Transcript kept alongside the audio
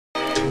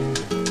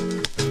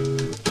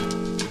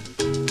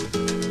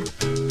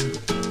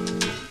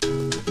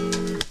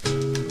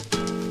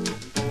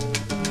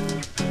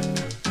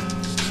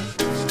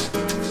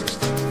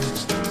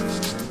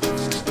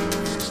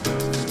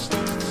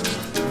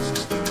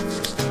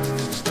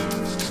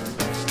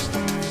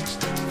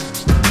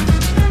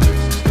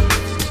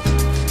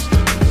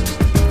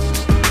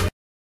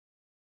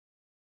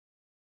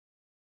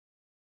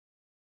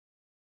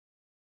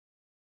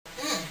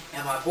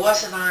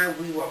boss and I,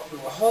 we were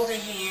holding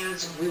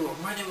hands, and we were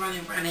running,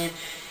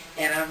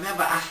 and I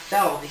remember I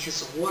fell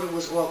because the water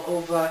was all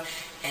over,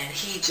 and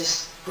he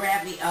just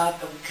grabbed me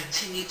up, and we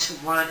continued to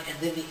run, and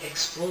then the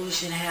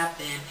explosion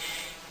happened,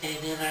 and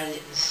then I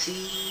didn't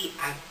see,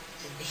 I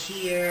didn't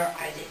hear,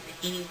 I didn't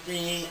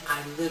anything.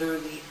 I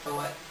literally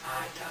thought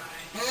I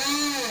died.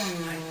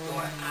 I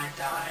thought I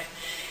died.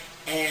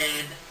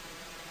 And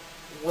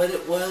what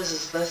it was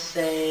is, let's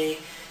say,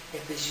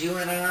 if it's you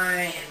and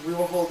I, and we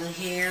were holding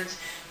hands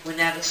when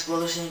that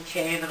explosion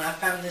came, and I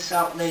found this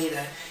out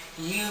later,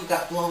 you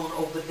got blown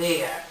over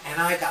there,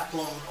 and I got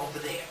blown over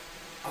there.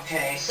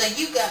 Okay? So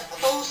you got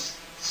close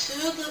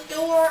to the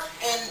door,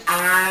 and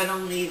I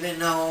don't even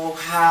know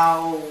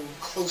how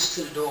close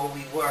to the door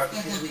we were,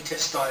 because we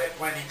just started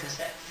running, because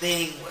that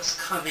thing was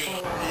coming.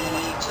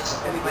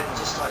 Everybody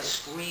just started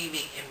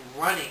screaming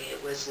and running.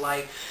 It was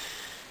like,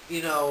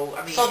 you know,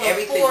 I mean, so the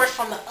everything. force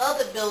from the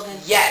other building.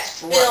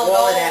 Yes, all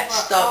of that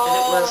stuff, and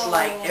it was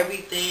like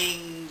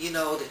everything, you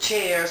know, the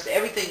chairs,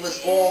 everything was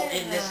all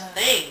in this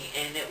thing,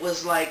 and it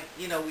was like,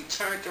 you know, we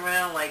turned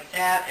around like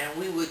that, and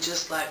we were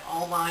just like,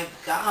 oh my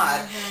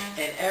God,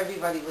 and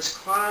everybody was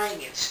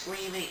crying and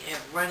screaming and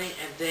running,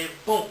 and then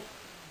boom,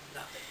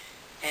 nothing.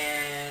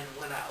 And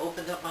when I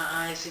opened up my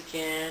eyes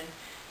again,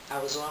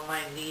 I was on my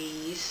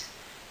knees,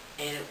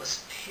 and it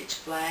was pitch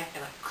black,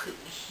 and I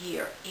couldn't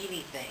hear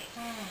anything.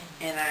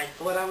 And I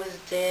thought I was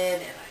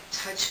dead, and I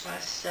touched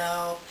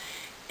myself,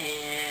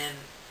 and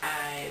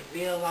I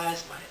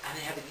realized I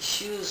didn't have any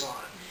shoes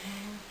on.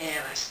 And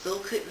I still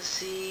couldn't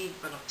see,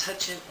 but I'm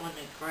touching on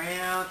the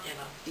ground, and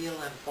I'm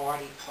feeling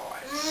body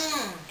parts.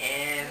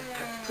 And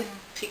I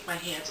picked my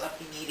hands up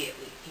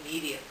immediately,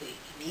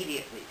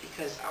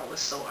 because I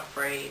was so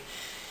afraid.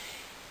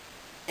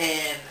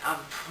 And I'm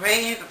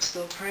praying, I'm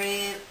still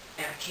praying,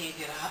 and I can't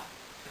get up.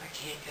 I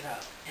can't get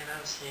up. And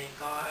I'm saying,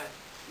 God,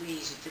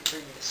 please, you did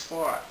bring me this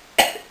far.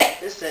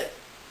 Listen,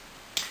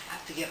 I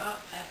have to get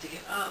up. I have to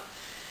get up.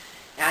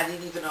 And I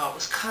didn't even know I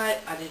was cut.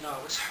 I didn't know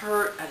I was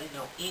hurt. I didn't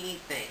know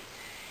anything.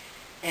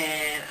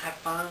 And I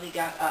finally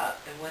got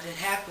up. And what had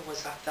happened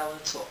was I fell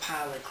into a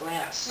pile of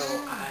glass. So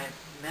I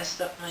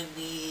messed up my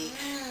knee,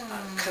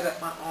 cut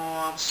up my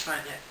arms,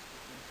 trying to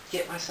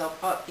get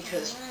myself up,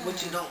 because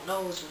what you don't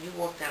know is when you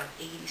walk down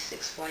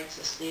 86 flights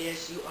of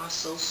stairs, you are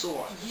so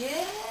sore.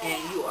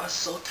 And you are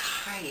so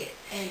tired.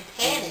 And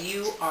panicked. And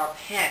you are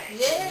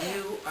panicked. And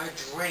you are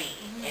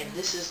drained. And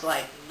this is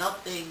like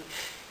nothing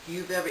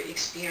you've ever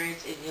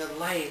experienced in your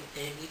life,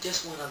 and you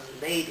just want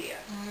to lay there.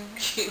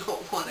 You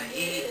don't want to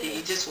eat, and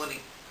you just want to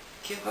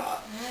give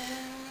up.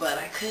 But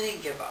I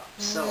couldn't give up.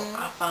 So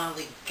I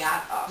finally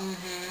got up,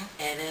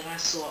 and then I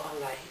saw a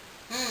light.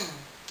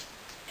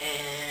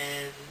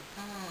 And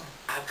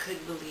I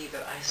couldn't believe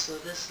it. I saw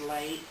this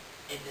light,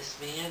 and this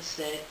man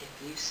said,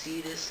 if you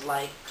see this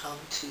light, come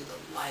to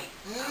the light.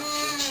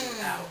 I'll get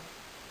you out.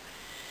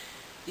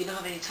 You know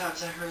how many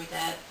times I heard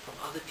that from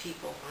other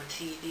people on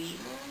TV?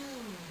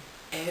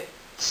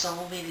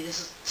 So many. This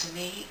is, to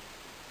me,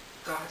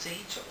 God's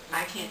angel.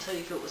 I can't tell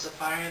you if it was a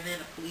fireman,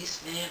 a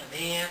policeman, a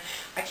man.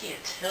 I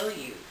can't tell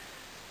you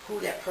who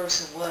that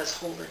person was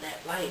holding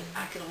that light.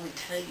 I can only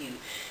tell you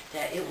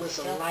that it was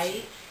a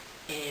light,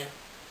 and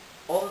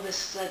all of a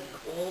sudden,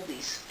 all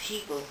these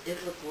people,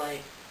 it looked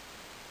like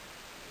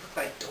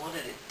Dawn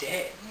of the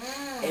Dead.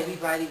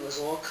 Everybody was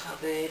all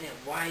covered in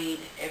white,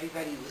 and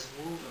everybody was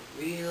moving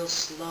real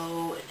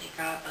slow, and they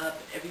got up,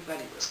 and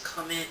everybody was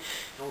coming,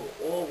 and we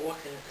were all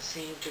walking in the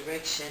same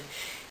direction.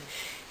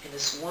 And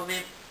this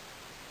woman,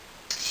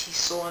 she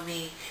saw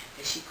me,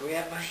 and she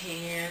grabbed my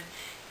hand,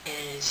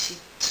 and she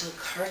took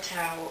her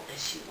towel, and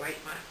she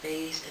wiped my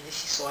face, and then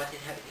she saw I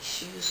didn't have any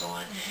shoes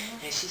on,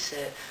 and she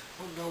said,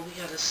 oh no, we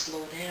gotta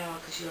slow down,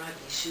 because you don't have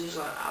any shoes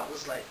on. I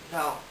was like,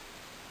 no.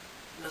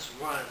 Let's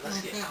run.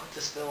 Let's get out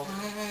this building.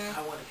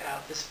 I want to get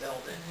out this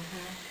building.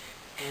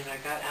 And I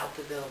got out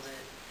the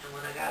building. And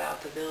when I got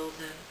out the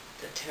building,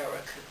 the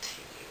terror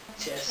continued. What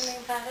do you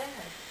mean by that?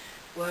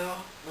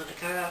 Well, when I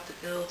got out the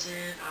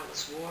building, I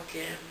was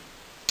walking,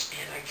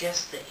 and I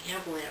guess the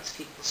ambulance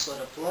people saw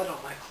the blood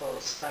on my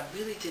clothes. So I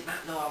really did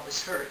not know I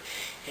was hurt.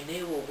 And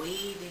they were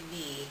waving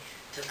me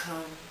to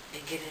come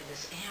and get in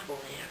this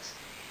ambulance.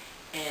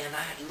 And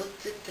I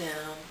looked at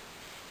them,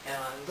 and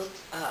I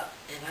looked up,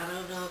 and I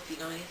don't know if you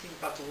know anything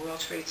about the World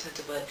Trade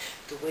Center, but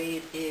the way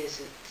it is,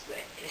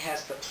 it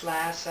has the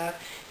plaza,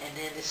 and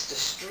then it's the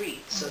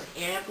street. So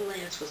the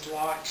ambulance was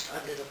lodged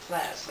under the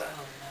plaza.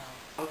 Oh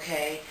no.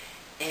 Okay?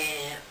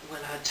 And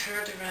when I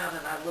turned around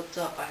and I looked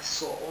up, I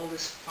saw all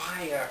this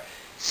fire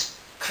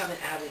coming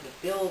out of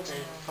the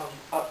building from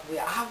up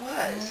where I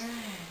was.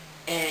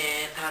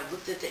 And I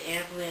looked at the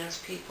ambulance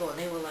people, and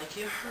they were like,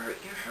 you're hurt,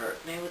 you're hurt.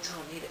 And they were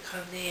telling me to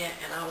come there,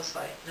 and I was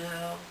like,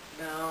 no,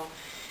 no.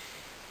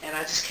 And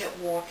I just kept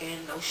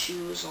walking, no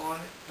shoes on,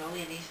 no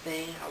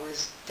anything. I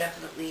was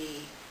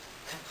definitely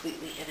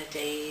completely in a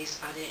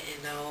daze. I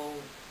didn't know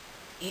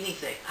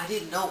anything. I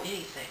didn't know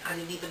anything. I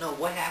didn't even know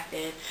what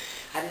happened.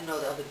 I didn't know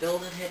the other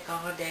building had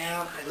gone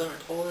down. I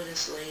learned all of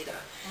this later.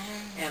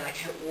 And I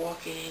kept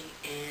walking,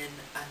 and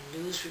a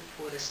news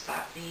reporter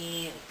stopped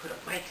me and put a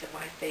mic in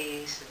my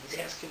face and was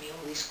asking me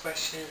all these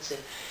questions.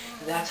 And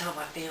that's how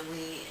my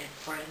family and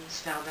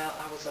friends found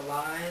out I was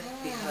alive,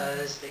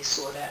 because they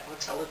saw that on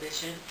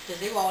television.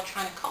 Because they were all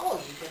trying to call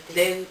you, but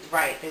they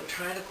were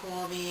trying to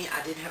call me.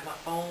 I didn't have my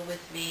phone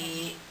with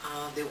me.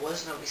 There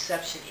was no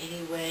reception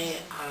anyway.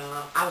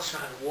 I was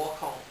trying to walk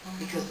home,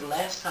 because the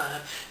last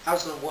time I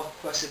was going to walk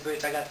across the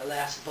bridge, I got the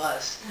last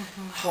bus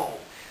home.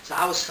 So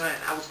I was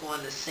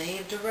going the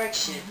same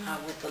direction I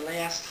went the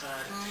last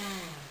time.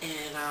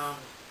 And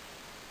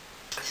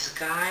this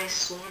guy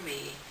saw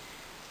me,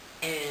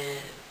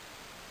 and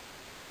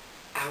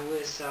I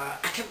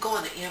kept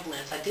going to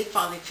ambulance. I did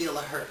finally feel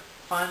a hurt.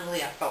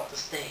 Finally, I felt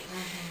this thing.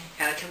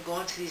 And I kept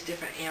going to these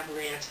different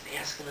ambulances and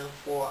asking them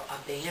for a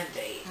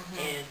Band-Aid.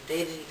 And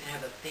they didn't even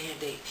have a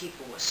Band-Aid.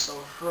 People were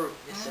so hurt,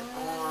 missing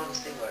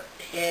arms, they were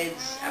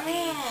heads. I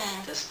mean,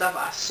 the stuff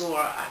I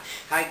saw,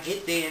 I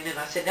get there, and then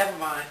I said, never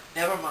mind.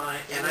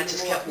 And I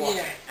just kept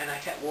walking, and I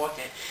kept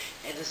walking.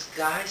 And this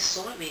guy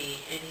saw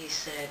me, and he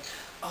said,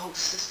 oh,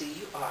 sister,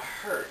 you are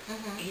hurt.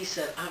 He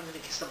said, I'm going to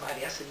get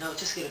somebody. I said, no,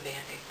 just get a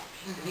Band-Aid for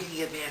me. If you can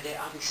get a Band-Aid,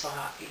 I'll be so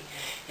happy.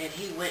 And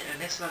he went, and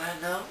next one I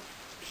know,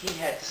 he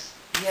had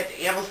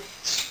the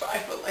ambulance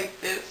driver like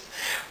this,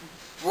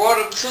 brought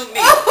him to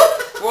me.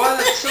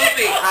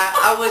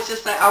 I was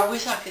just like, I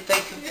wish I could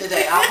thank him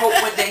today. I hope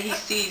one day he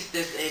sees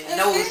this and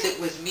knows it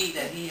was me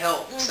that he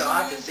helped, so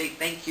I can say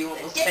thank you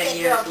almost 10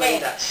 years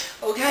later.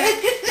 Okay?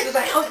 Because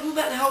I helped you,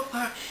 better help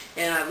her.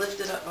 And I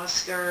lifted up my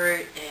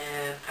skirt,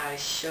 and I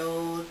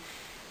showed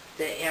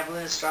the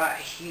ambulance driver.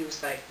 He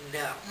was like,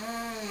 no.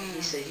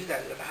 He said, you got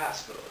to go to the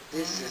hospital.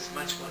 This is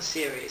much more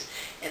serious.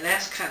 And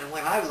that's kind of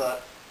when I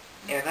looked,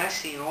 and I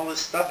seen all this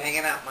stuff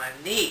hanging out my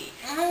knee.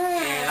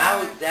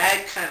 And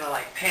that kind of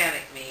like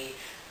panicked me,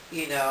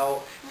 you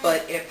know.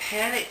 But it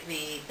panicked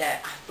me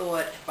that I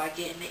thought, if I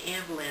get in the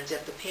ambulance,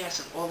 after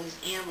passing all these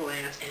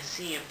ambulances and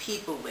seeing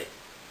people with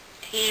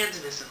hands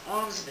missing,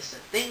 arms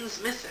missing, things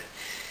missing,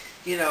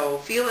 you know,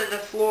 feeling the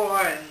floor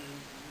and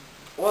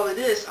all of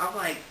this, I'm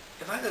like,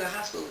 if I go to the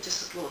hospital with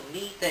just this little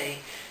knee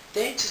thing,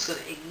 they're just going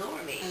to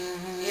ignore me.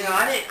 You know,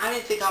 I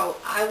didn't think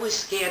I was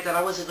scared that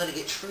I wasn't going to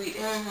get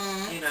treated,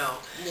 you know.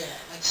 Yeah,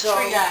 like so,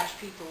 triage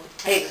people.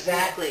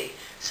 Exactly.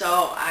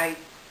 So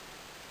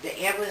the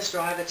ambulance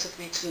driver took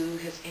me to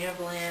his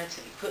ambulance,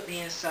 and he put me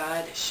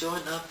inside, and sure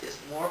enough, there's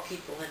more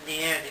people in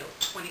there, and they were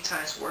 20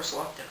 times worse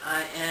off than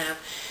I am.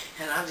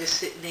 And I'm just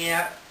sitting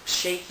there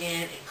shaking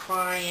and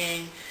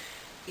crying,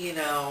 you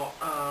know.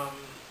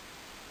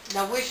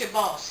 Now, where's your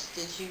boss?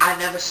 Did you? I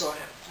never saw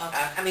him.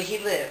 Okay. I mean, he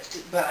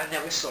lived, but I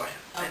never saw him.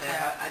 Okay.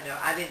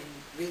 I didn't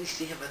really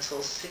see him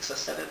until 6 or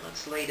 7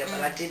 months later,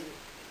 but I didn't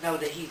know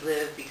that he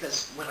lived,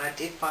 because when I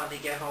did finally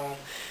get home,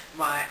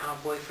 my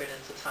boyfriend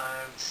at the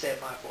time said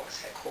my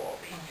boss had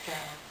called me. Okay.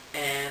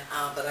 And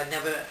but I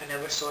never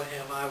saw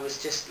him. I was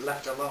just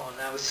left alone.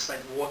 I was just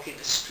like walking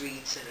the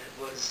streets, and it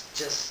was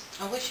just.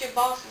 And what's your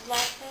boss's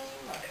last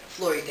name?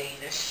 Flory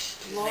Danish.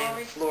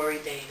 Flory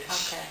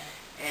Danish. Okay.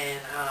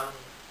 And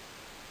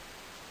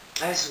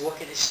I was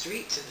walking the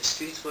streets, and the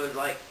streets were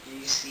like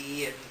you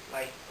see, and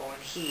like on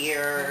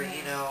here,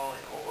 you know,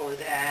 and all of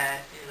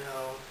that, you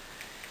know.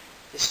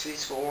 The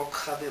streets were all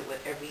covered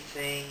with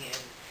everything,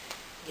 and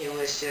it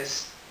was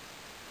just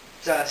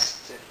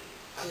dust and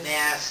a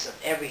mass of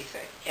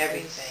everything.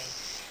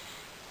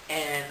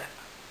 And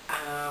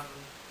I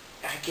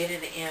get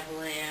in the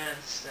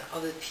ambulance, and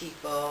other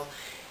people,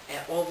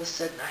 and all of a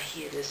sudden I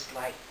hear this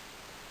like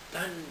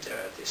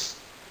thunder, this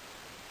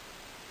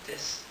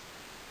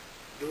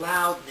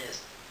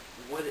loudness.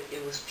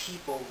 It was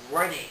people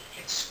running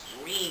and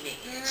screaming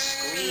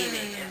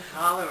and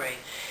hollering.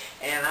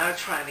 And I'm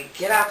trying to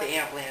get out the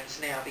ambulance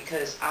now,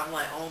 because I'm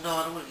like, oh no,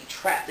 I don't want to be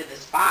trapped in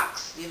this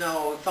box. You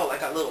know, it felt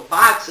like a little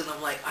box, and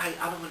I'm like, I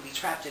don't want to be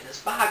trapped in this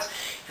box.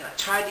 And I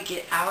tried to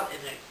get out,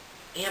 and the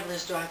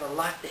ambulance driver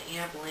locked the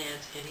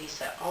ambulance, and he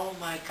said, oh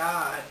my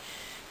God,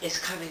 it's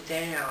coming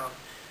down.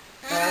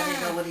 But I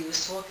didn't know what he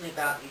was talking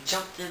about. He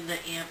jumped in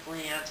the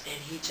ambulance, and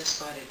he just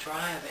started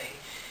driving.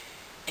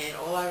 And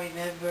all I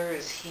remember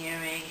is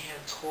hearing him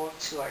talk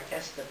to, I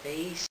guess, the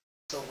base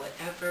or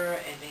whatever,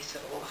 and they said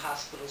all the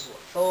hospitals were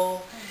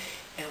full,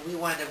 and we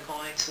wound up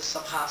going to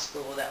some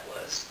hospital that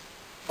was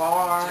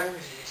far.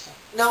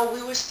 No,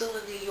 we were still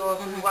in New York.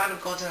 We wound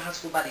up going to the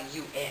hospital by the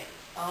UN.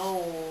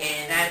 Oh.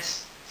 And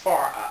that's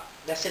far up.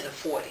 That's in the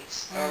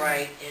 40s, all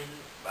right? And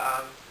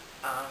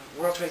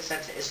World Trade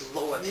Center is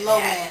lower than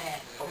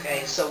that.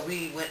 Okay, so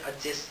we went a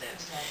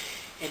distance.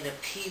 And the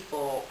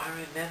people, I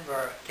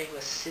remember, they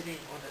were sitting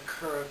on the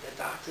curb, the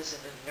doctors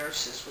and the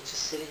nurses were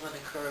just sitting on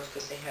the curb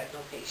because they had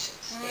no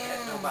patients. They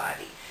had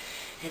nobody.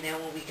 And then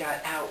when we got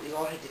out, we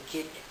all had to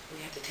take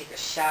a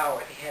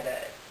shower. They had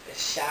a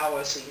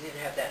shower, so you didn't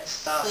have that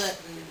stuff,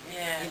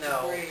 you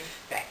know,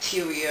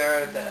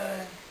 bacteria,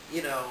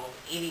 you know,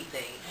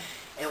 anything.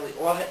 and we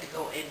all had to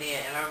go in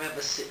there, and I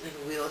remember sitting in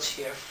a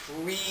wheelchair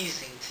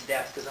freezing to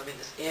death because I'm in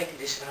this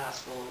air-conditioned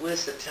hospital. It was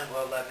September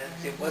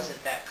 11th. It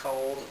wasn't that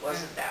cold. It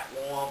wasn't that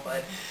warm,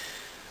 but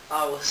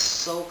I was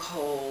so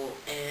cold,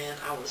 and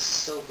I was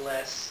so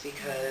blessed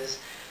because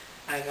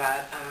I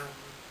got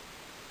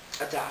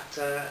a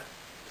doctor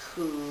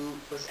who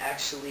was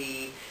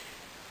actually,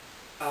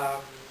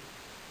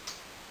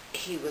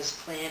 he was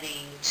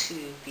planning to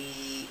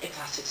be a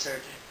plastic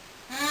surgeon.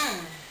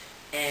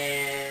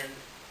 And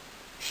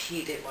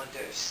he did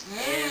wonders.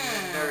 And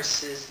the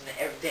nurses and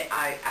everything,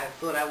 I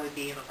thought I would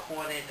be in a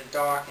corner in the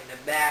dark in the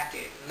back,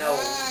 and no,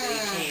 they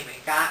came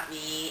and got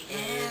me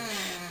and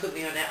put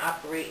me on that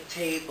operating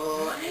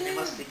table, and they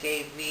must have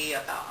gave me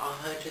about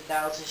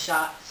 100,000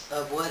 shots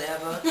of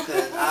whatever,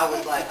 because I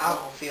was like, I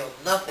don't feel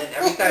nothing.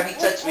 Every time he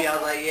touched me, I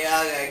was like, yeah,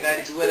 I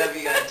gotta do whatever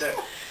you gotta do,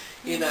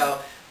 you know.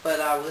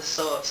 But I was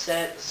so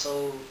upset and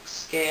so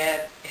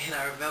scared, and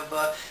I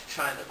remember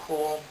trying to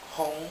call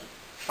home,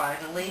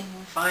 finally,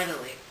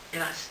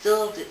 and I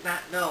still did not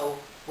know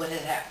what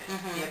had happened.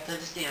 You have to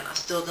understand, I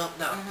still don't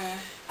know.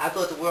 I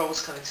thought the world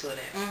was coming to an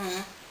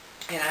end.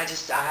 And I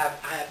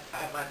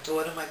have my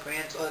daughter, my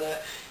granddaughter,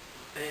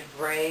 and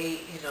Ray,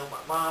 you know, my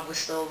mom was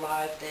still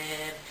alive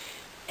then,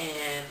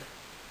 and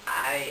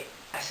I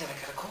said, I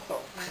gotta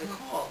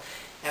call,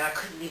 and I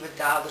couldn't even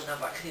dial the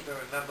number. I couldn't even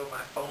remember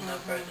my phone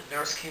number. And the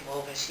nurse came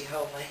over and she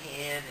held my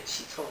hand and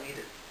she told me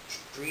to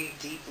breathe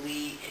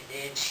deeply, and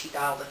then she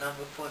dialed the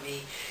number for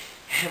me.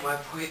 And my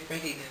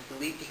boyfriend, he didn't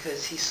believe,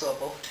 because he saw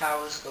both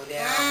towers go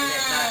down and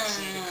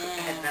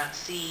had not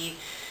seen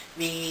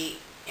me,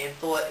 and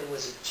thought it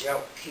was a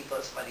joke. He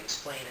thought somebody was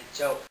playing a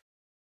joke.